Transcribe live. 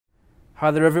Hi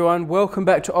there everyone, welcome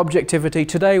back to Objectivity.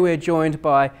 Today we're joined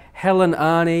by Helen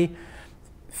Arney,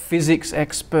 physics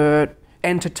expert,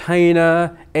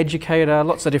 entertainer, educator,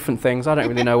 lots of different things. I don't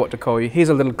really know what to call you. Here's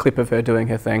a little clip of her doing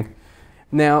her thing.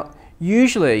 Now,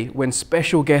 usually when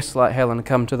special guests like Helen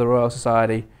come to the Royal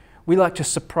Society, we like to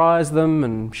surprise them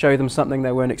and show them something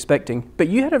they weren't expecting. But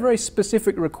you had a very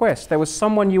specific request. There was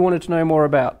someone you wanted to know more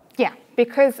about. Yeah,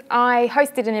 because I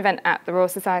hosted an event at the Royal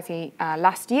Society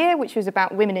last year, which was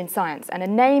about women in science, and a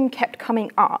name kept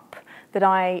coming up that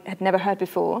I had never heard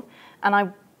before, and I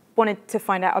wanted to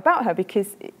find out about her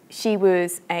because she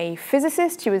was a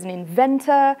physicist, she was an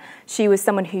inventor, she was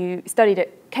someone who studied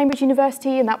at Cambridge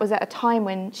University, and that was at a time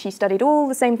when she studied all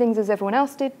the same things as everyone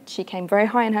else did. She came very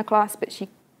high in her class, but she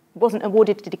wasn't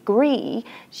awarded a degree.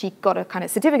 She got a kind of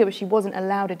certificate, but she wasn't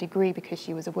allowed a degree because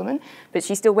she was a woman. But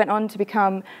she still went on to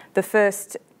become the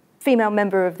first female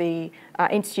member of the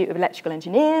Institute of Electrical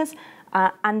Engineers,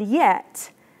 and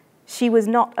yet she was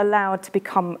not allowed to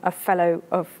become a fellow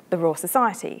of the Royal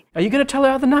Society. Are you going to tell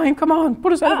her the name? Come on,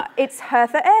 what is that? It's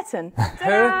Hertha Ayrton.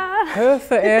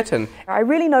 Hertha Ayrton. I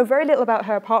really know very little about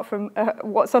her apart from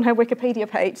what's on her Wikipedia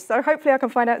page, so hopefully I can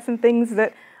find out some things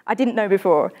that I didn't know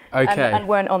before and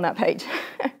weren't on that page.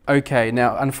 Okay,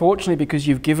 now unfortunately because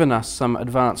you've given us some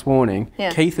advance warning,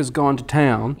 Keith has gone to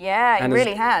town. Yeah, he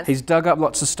really has. He's dug up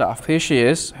lots of stuff. Here she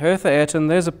is, Hertha Ayrton,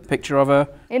 there's a picture of her.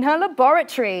 In her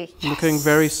laboratory. Looking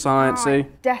very sciencey. Oh, I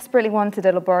desperately wanted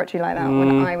a laboratory like that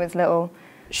when I was little.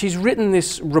 She's written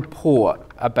this report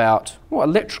about,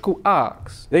 electrical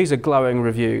arcs. These are glowing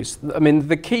reviews. I mean,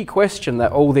 the key question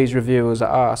that all these reviewers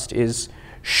are asked is,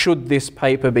 should this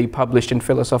paper be published in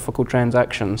Philosophical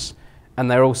Transactions?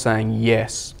 And they're all saying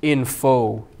yes, in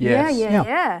full, yes.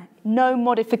 Yeah. No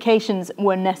modifications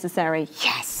were necessary.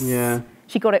 Yes. Yeah.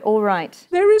 She got it all right.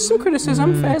 There is some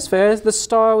criticism, fair. The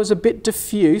style is a bit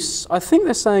diffuse. I think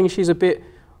they're saying she's a bit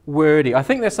wordy. I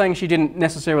think they're saying she didn't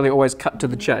necessarily always cut to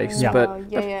the chase, but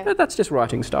that's just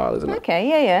writing style, isn't it?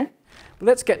 Okay, yeah.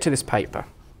 Let's get to this paper.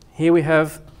 Here we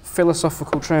have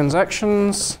Philosophical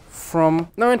Transactions from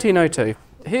 1902.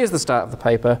 Here's the start of the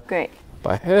paper. Great.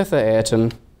 By Hertha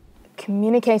Ayrton.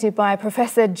 Communicated by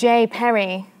Professor J.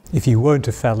 Perry. If you weren't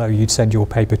a fellow, you'd send your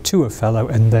paper to a fellow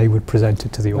and they would present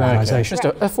it to the organisation.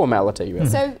 Just a formality, really.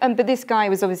 So, but this guy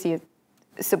was obviously a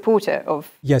supporter of...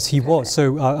 Yes, he was.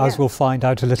 So, as we'll find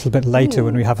out a little bit later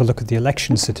when we have a look at the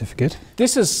election certificate.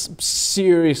 This is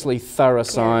seriously thorough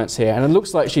science here, and it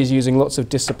looks like she's using lots of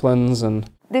disciplines and...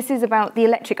 This is about the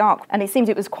electric arc, and it seems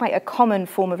it was quite a common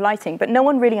form of lighting, but no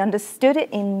one really understood it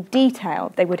in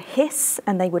detail. They would hiss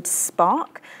and they would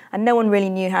spark, and no one really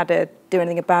knew how to do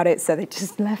anything about it, so they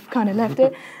just left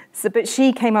it. But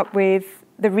she came up with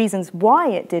the reasons why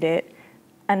it did it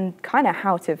and kind of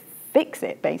how to fix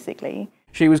it, basically.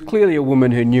 She was clearly a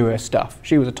woman who knew her stuff.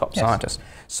 She was a top scientist.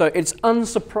 So it's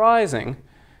unsurprising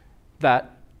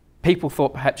that people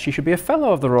thought perhaps she should be a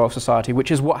fellow of the Royal Society, which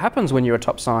is what happens when you're a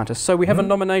top scientist. So we have a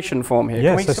nomination form here.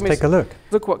 Yes, let's take a look.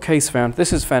 Look what Keith found.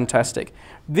 This is fantastic.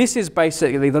 This is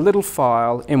basically the little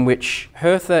file in which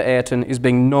Hertha Ayrton is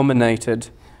being nominated.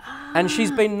 And she's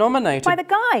been nominated... By the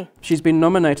guy? She's been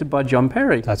nominated by John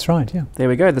Perry. That's right, yeah. There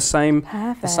we go, the same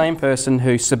person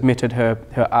who submitted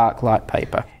her arc light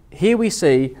paper. Here we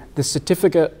see the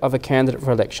certificate of a candidate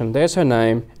for election. There's her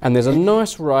name, and there's a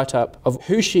nice write-up of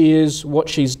who she is, what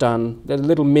she's done, the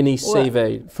little mini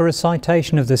CV. For a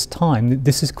citation of this time,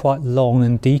 this is quite long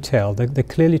and detailed. They're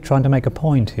clearly trying to make a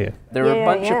point here. There are a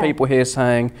bunch of people here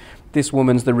saying, this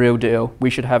woman's the real deal. We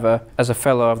should have her as a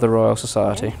fellow of the Royal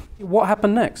Society. What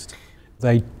happened next?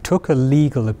 They took a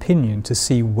legal opinion to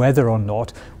see whether or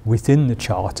not, within the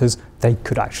charters, they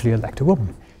could actually elect a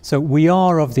woman. So we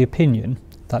are of the opinion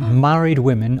that married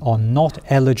women are not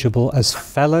eligible as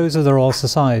fellows of the Royal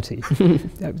Society.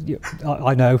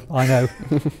 I know.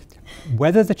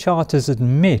 Whether the charters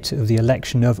admit of the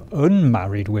election of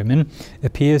unmarried women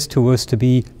appears to us to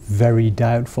be very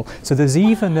doubtful. So there's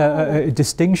even a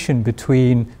distinction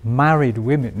between married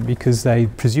women, because they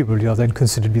presumably are then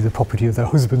considered to be the property of their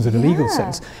husbands in a legal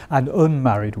sense, and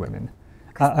unmarried women.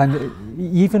 And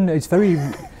even it's very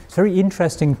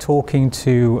interesting talking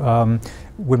to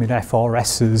women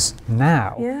FRSs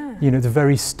now. You know, the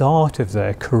very start of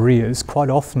their careers, quite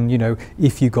often, you know,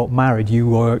 if you got married,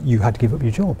 you had to give up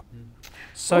your job.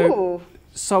 So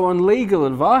on legal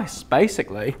advice,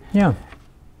 basically,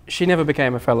 she never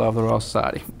became a fellow of the Royal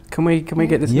Society. Can we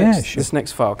get this this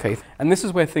next file, Keith? And this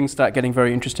is where things start getting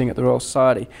very interesting at the Royal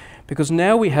Society, because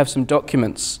now we have some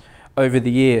documents over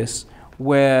the years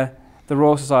where the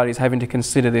Royal Society is having to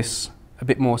consider this a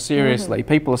bit more seriously.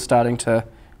 People are starting to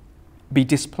be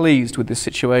displeased with this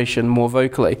situation more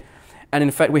vocally. And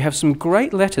in fact, we have some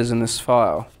great letters in this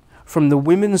file from the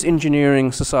Women's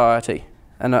Engineering Society.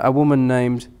 And a woman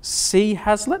named C.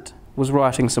 Haslett was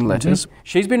writing some letters.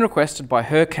 She's been requested by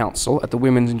her council at the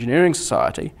Women's Engineering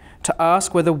Society to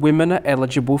ask whether women are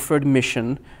eligible for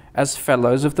admission as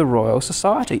fellows of the Royal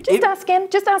Society.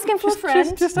 Just asking for a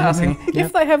friend. Just asking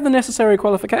if they have the necessary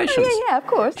qualifications. Yeah, of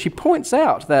course. She points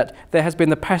out that there has been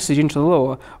the passage into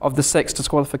law of the Sex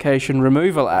Disqualification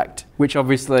Removal Act, which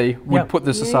obviously would put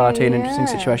the society in an interesting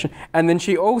situation. And then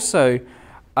she also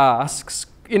asks,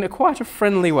 in quite a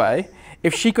friendly way,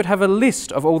 if she could have a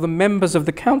list of all the members of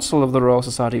the Council of the Royal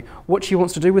Society, what she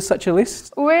wants to do with such a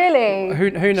list. Really? Who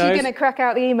knows? She's going to crack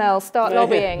out the email, start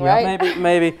lobbying, right?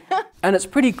 Maybe. And it's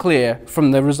pretty clear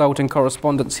from the resulting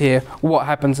correspondence here what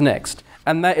happens next.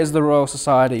 And that is the Royal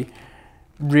Society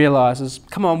realises,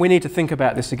 come on, we need to think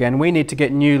about this again. We need to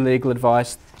get new legal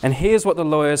advice. And here's what the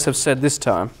lawyers have said this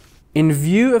time. In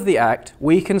view of the Act,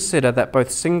 we consider that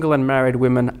both single and married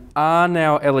women are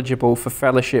now eligible for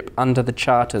fellowship under the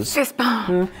charters.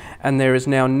 And there is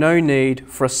now no need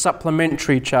for a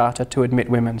supplementary charter to admit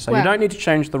women. So you don't need to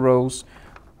change the rules.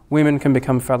 Women can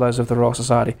become fellows of the Royal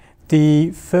Society.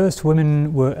 The first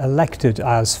women were elected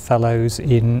as fellows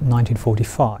in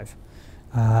 1945.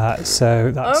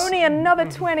 So that's only another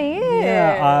 20 years.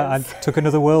 Yeah, I took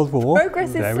another world war.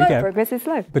 Progress is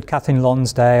slow. But Kathleen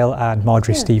Lonsdale and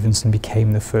Marjorie Stephenson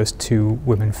became the first two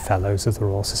women fellows of the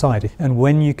Royal Society. And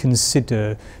when you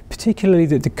consider particularly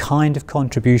the kind of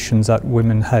contributions that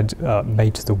women had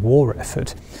made to the war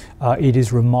effort, it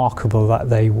is remarkable that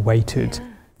they waited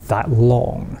that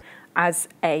long. As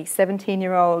a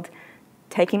 17-year-old,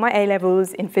 taking my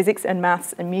A-levels in physics and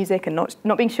maths and music and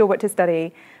not being sure what to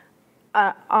study,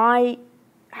 I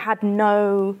had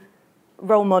no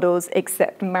role models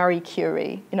except Marie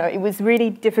Curie. You know, it was really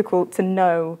difficult to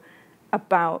know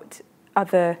about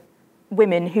other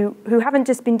women who haven't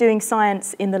just been doing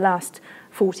science in the last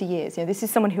 40 years. You know, this is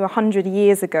someone who 100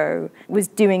 years ago was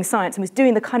doing science and was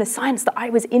doing the kind of science that I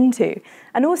was into,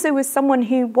 and also was someone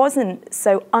who wasn't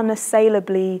so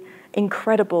unassailably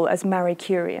incredible as Marie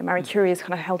Curie. And Marie Curie is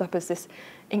kind of held up as this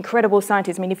incredible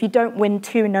scientist. I mean, if you don't win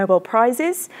 2 Nobel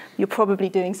Prizes, you're probably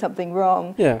doing something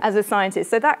wrong as a scientist.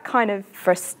 So that kind of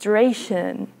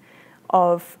frustration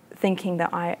of thinking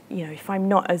that if I'm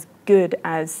not as good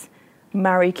as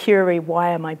Marie Curie,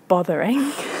 why am I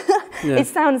bothering? It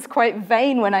sounds quite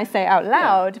vain when I say it out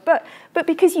loud, but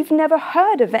because you've never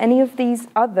heard of any of these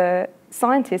other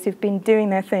scientists who've been doing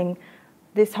their thing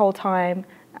this whole time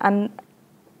and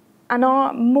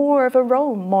are more of a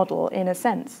role model in a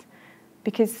sense,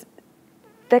 because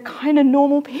they're kind of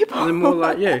normal people. They're more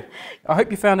like you. I hope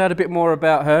you found out a bit more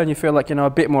about her and you feel like you know a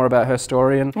bit more about her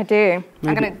story. And I do.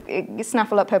 I'm going to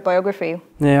snaffle up her biography.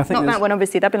 Yeah, I think not that one,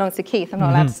 obviously. That belongs to Keith. I'm not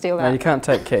allowed to steal that. No, you can't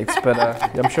take Keith's, but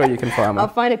I'm sure you can find one. I'll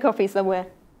find a copy somewhere.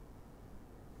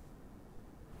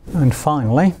 And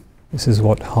finally, this is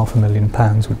what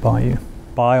 £500,000 would buy you.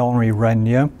 By Henri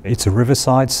Regnault. It's a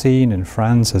riverside scene in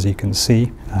France, as you can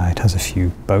see. It has a few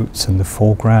boats in the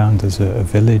foreground. There's a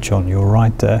village on your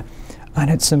right there. And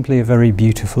it's simply a very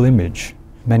beautiful image.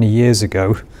 Many years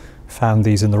ago, found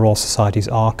these in the Royal Society's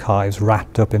archives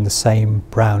wrapped up in the same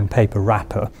brown paper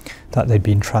wrapper that they'd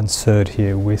been transferred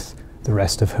here with the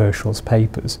rest of Herschel's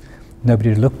papers. Nobody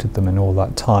had looked at them in all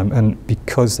that time, and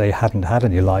because they hadn't had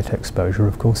any light exposure,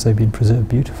 of course, they've been preserved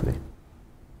beautifully.